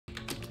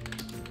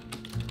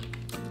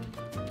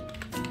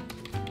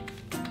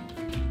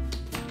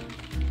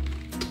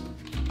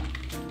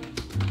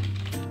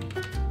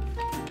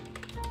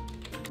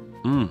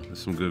That's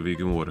some good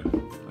vegan water.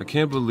 I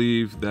can't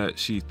believe that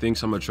she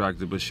thinks I'm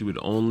attractive, but she would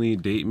only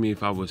date me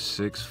if I was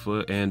 6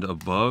 foot and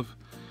above.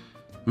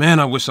 Man,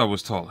 I wish I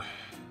was taller.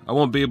 I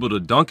won't be able to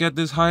dunk at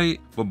this height,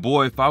 but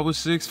boy, if I was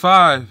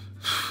 6'5",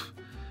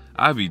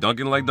 I'd be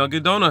dunking like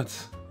Dunkin'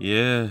 Donuts.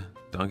 Yeah,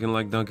 dunking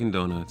like Dunkin'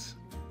 Donuts.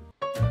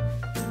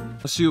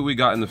 Let's see what we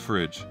got in the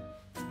fridge.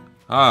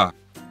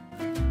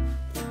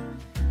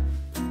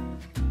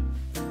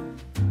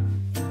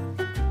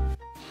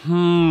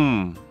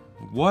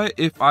 What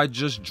if I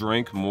just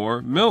drank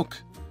more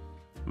milk?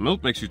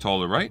 Milk makes you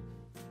taller, right?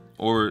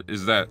 Or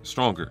is that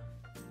stronger?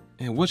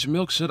 And which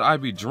milk should I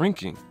be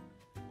drinking?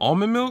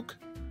 Almond milk?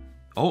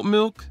 Oat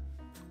milk?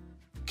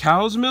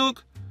 Cow's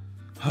milk?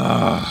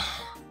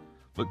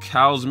 But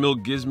cow's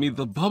milk gives me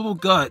the bubble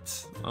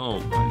guts. Oh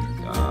my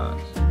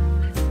gosh.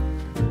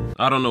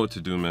 I don't know what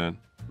to do, man.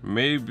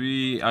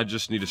 Maybe I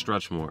just need to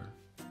stretch more.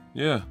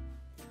 Yeah,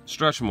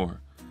 stretch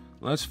more.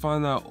 Let's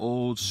find that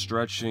old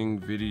stretching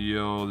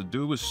video. The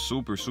dude was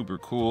super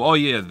cool. Oh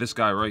yeah, this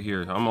guy right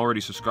here. I'm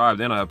already subscribed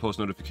and I have post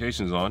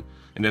notifications on.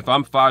 And if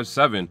I'm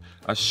 5'7",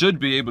 I should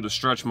be able to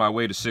stretch my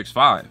way to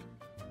 6'5",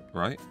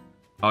 right?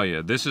 Oh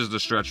yeah, this is the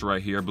stretch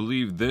right here. I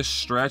believe this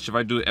stretch, if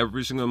I do it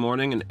every single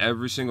morning and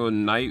every single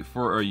night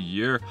for a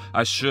year,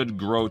 I should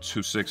grow to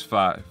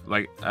 6'5",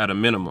 like at a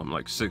minimum,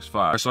 like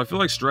 6'5". So I feel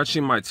like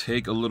stretching might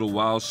take a little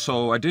while.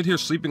 So I did hear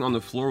sleeping on the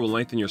floor will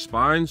lengthen your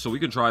spine. So we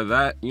could try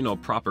that, you know,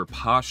 proper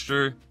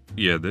posture.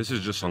 Yeah, this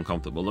is just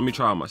uncomfortable. Let me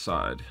try on my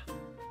side.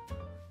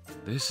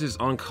 This is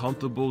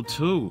uncomfortable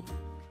too.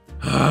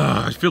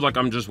 I feel like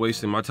I'm just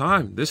wasting my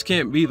time. This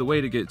can't be the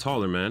way to get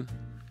taller, man.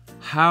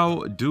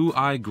 How do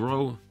I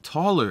grow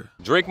taller?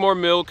 Drink more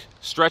milk,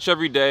 stretch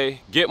every day,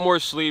 get more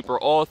sleep are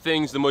all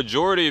things the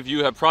majority of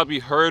you have probably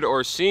heard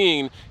or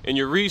seen in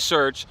your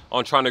research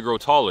on trying to grow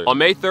taller. On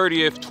May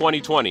 30th,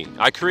 2020,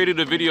 I created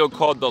a video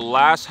called the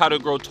last how to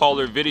grow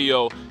taller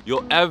video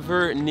you'll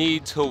ever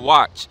need to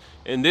watch.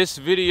 And this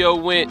video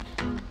went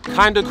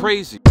kind of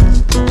crazy.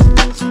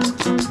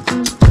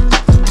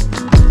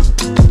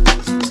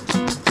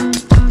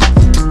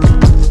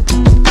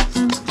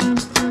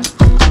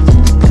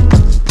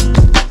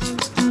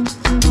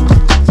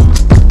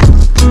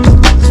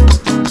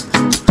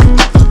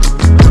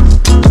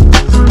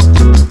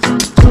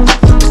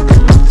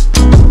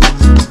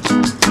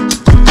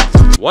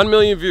 1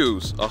 million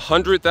views,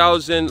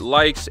 100,000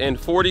 likes, and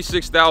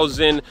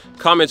 46,000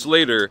 comments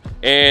later,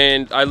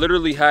 and I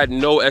literally had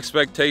no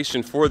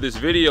expectation for this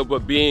video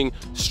but being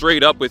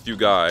straight up with you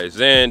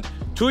guys. And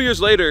 2 years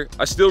later,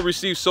 I still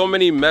receive so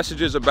many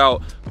messages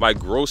about my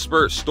growth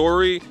spurt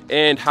story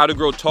and how to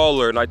grow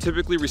taller, and I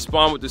typically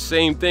respond with the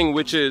same thing,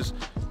 which is,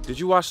 did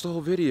you watch the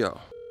whole video?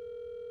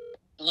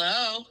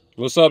 Hello?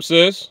 What's up,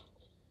 sis?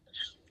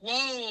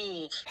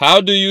 Whoa.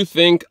 How do you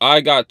think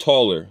I got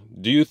taller?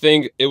 Do you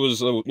think it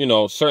was, you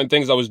know, certain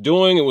things I was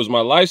doing, it was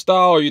my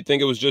lifestyle, or you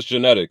think it was just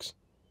genetics?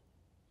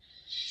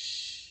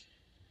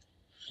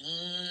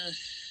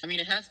 I mean,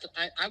 it has to,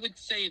 I would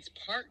say it's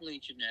partly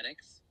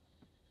genetics.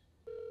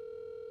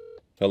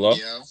 Hello?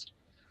 Yeah.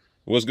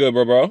 What's good,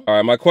 bro? All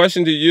right, my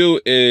question to you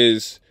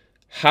is,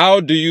 how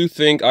do you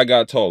think I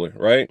got taller,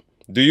 right?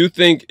 Do you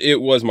think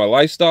it was my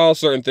lifestyle,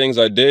 certain things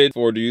I did,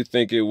 or do you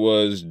think it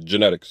was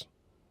genetics?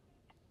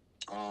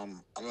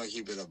 I'm gonna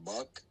keep it a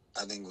buck.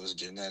 I think it was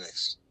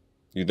genetics.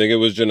 You think it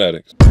was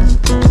genetics?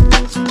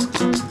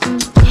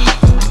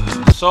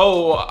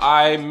 So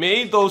I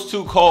made those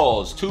 2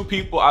 calls, 2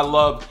 people I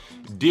love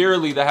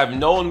dearly that have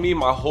known me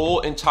my whole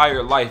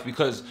entire life,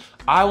 because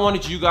I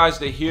wanted you guys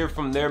to hear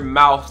from their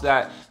mouth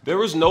that there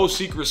was no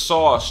secret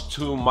sauce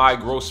to my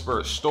growth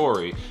spurt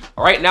story.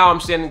 Right now I'm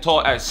standing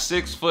tall at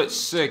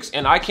 6'6",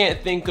 and I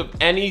can't think of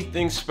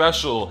anything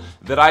special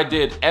that I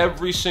did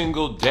every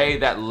single day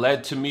that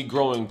led to me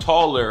growing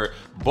taller,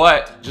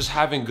 but just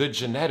having good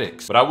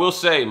genetics. But I will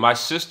say, my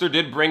sister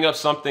did bring up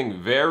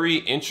something very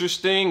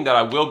interesting that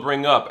I will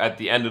bring up at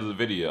the end of the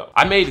video.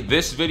 I made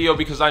this video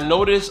because I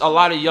noticed a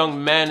lot of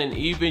young men and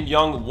even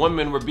young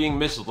women were being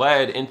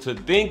misled into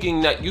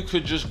thinking that you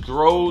could just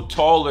grow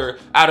taller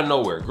out of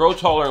nowhere. Grow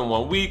taller in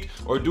 1 week,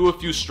 or do a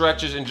few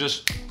stretches and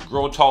just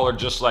grow taller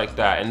just like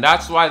that. And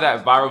that's why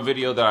that viral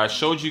video that I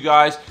showed you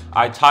guys,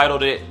 I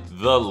titled it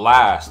The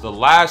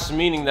Last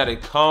meaning that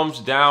it comes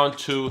down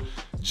to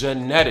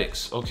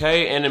genetics,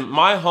 okay? And in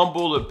my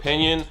humble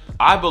opinion,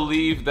 I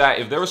believe that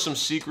if there was some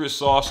secret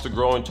sauce to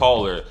growing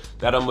taller,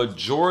 that a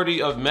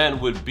majority of men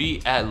would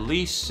be at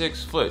least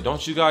 6 foot.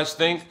 Don't you guys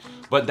think?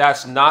 But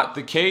that's not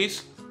the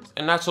case,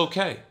 and that's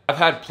okay. I've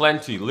had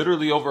plenty,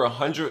 literally over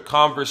 100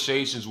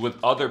 conversations with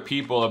other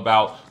people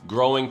about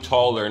growing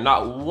taller.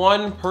 Not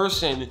one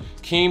person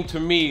came to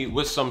me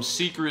with some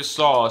secret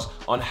sauce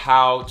on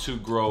how to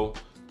grow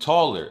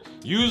taller.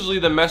 Usually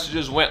the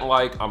messages went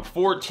like, I'm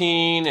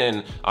 14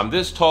 and I'm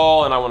this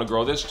tall and I want to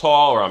grow this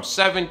tall, or I'm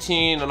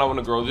 17 and I want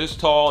to grow this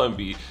tall and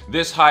be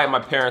this height, my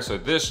parents are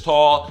this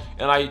tall.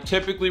 And I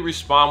typically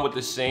respond with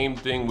the same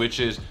thing, which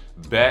is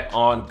bet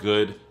on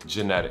good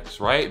genetics,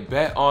 right?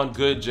 Bet on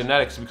good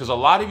genetics, because a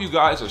lot of you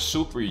guys are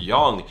super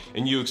young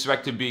and you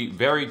expect to be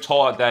very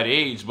tall at that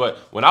age. But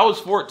when I was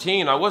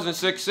 14, I wasn't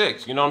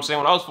 6'6". You know what I'm saying?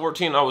 When I was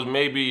 14, I was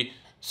maybe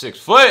 6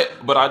 foot,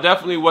 but I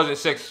definitely wasn't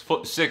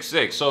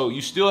 6'6". So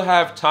you still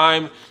have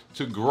time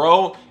to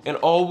grow, and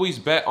always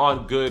bet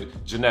on good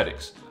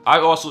genetics. I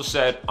also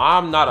said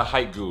I'm not a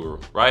height guru,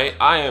 right?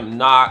 I am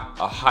not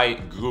a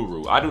height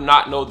guru. I do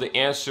not know the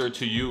answer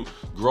to you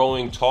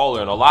growing taller.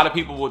 And a lot of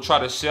people will try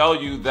to sell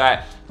you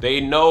that they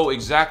know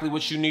exactly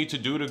what you need to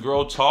do to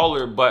grow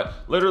taller. But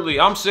literally,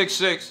 I'm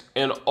 6'6",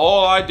 and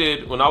all I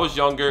did when I was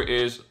younger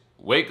is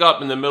wake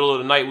up in the middle of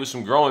the night with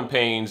some growing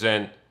pains,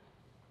 and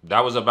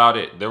that was about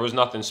it. There was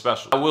nothing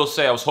special. I will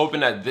say I was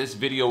hoping that this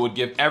video would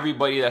give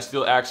everybody that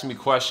still asks me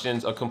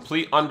questions a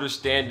complete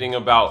understanding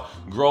about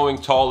growing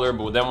taller.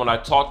 But then when I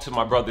talked to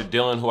my brother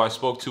Dylan, who I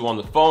spoke to on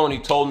the phone, he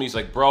told me, he's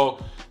like,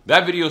 bro,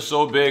 that video is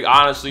so big,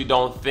 I honestly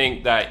don't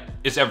think that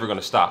it's ever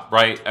gonna stop,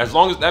 right? As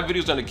long as that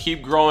video is gonna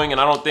keep growing,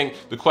 and I don't think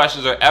the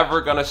questions are ever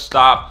gonna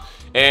stop.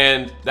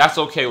 And that's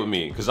okay with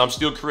me, because I'm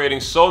still creating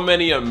so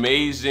many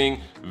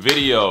amazing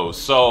videos.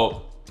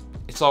 So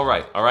it's all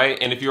right?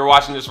 And if you're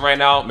watching this right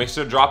now, make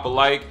sure to drop a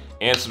like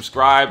and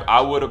subscribe.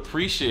 I would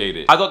appreciate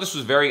it. I thought this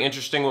was very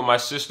interesting what my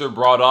sister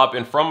brought up,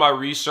 and from my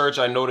research,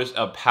 I noticed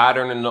a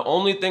pattern. And the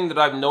only thing that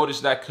I've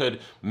noticed that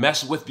could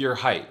mess with your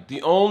height,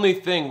 the only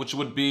thing, which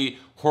would be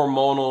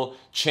hormonal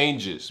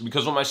changes.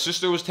 Because what my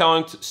sister was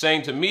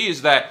saying to me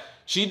is that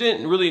she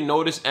didn't really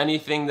notice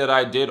anything that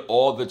I did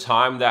all the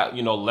time that,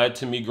 you know, led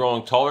to me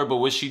growing taller. But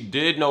what she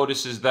did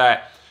notice is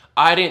that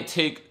I didn't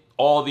take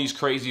all these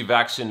crazy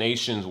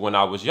vaccinations when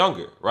I was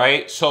younger,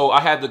 right? So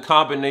I had the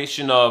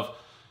combination of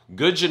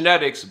good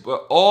genetics,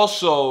 but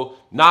also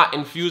not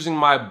infusing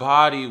my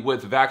body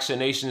with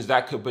vaccinations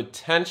that could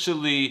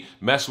potentially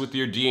mess with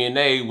your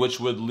DNA,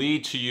 which would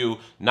lead to you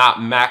not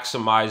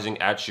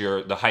maximizing at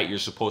the height you're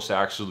supposed to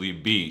actually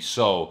be.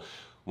 So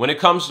when it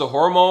comes to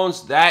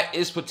hormones, that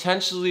is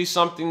potentially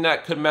something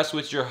that could mess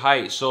with your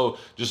height. So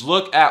just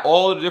look at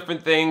all the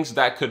different things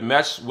that could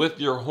mess with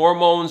your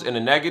hormones in a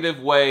negative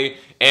way.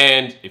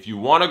 And if you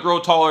want to grow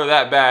taller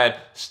that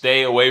bad,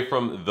 stay away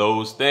from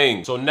those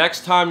things. So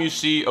next time you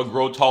see a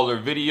grow taller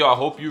video, I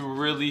hope you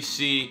really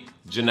see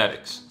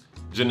genetics.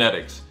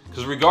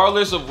 Because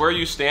regardless of where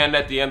you stand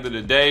at the end of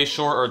the day,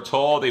 short or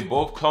tall, they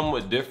both come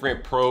with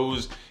different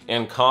pros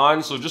and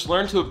cons. So just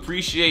learn to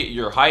appreciate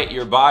your height,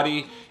 your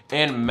body,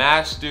 and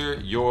master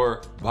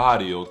your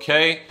body,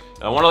 okay?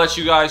 And I want to let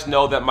you guys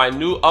know that my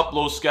new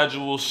upload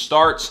schedule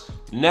starts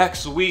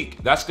next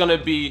week. That's gonna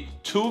be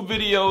 2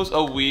 videos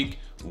a week,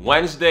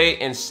 Wednesday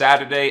and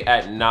Saturday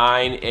at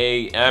 9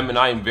 a.m. And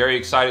I am very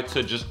excited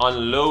to just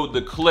unload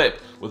the clip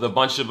with a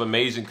bunch of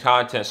amazing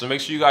content. So make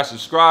sure you guys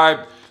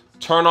subscribe,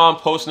 turn on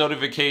post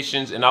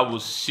notifications, and I will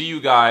see you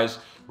guys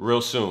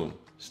real soon.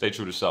 Stay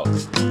true to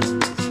self.